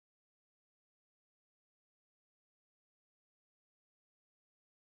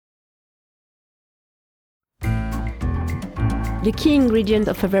The key ingredient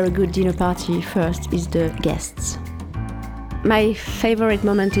of a very good dinner party first is the guests. My favorite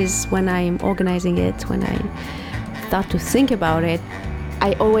moment is when I'm organizing it, when I start to think about it.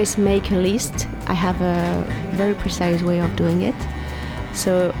 I always make a list. I have a very precise way of doing it.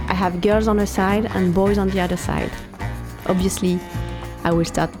 So I have girls on the side and boys on the other side. Obviously, I will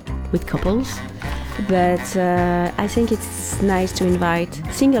start with couples, but I think it's nice to invite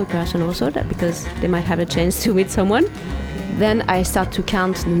single person also, because they might have a chance to meet someone. Then I start to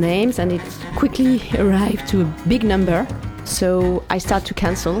count the names and it quickly arrives to a big number. So I start to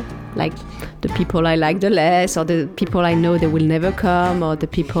cancel, like the people I like the less, or the people I know they will never come, or the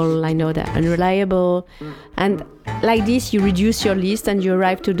people I know they're unreliable. And like this, you reduce your list and you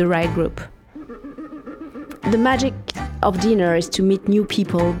arrive to the right group. The magic of dinner is to meet new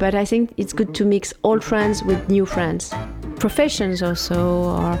people, but I think it's good to mix old friends with new friends. Professions also,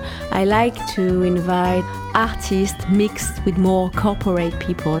 or I like to invite artists mixed with more corporate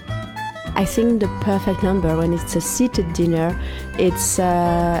people. I think the perfect number when it's a seated dinner, it's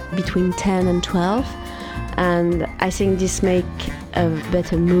between 10 and 12, and I think this makes a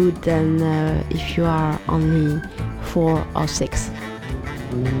better mood than if you are only 4 or 6.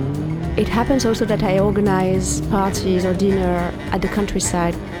 It happens also that I organize parties or dinner at the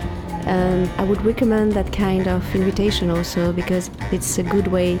countryside, and I would recommend that kind of invitation also, because it's a good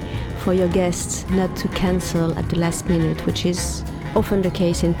way for your guests not to cancel at the last minute, which is often the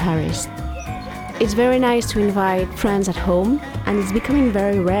case in Paris. It's very nice to invite friends at home, and it's becoming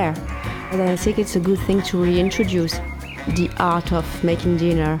very rare. And I think it's a good thing to reintroduce the art of making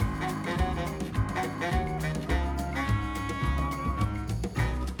dinner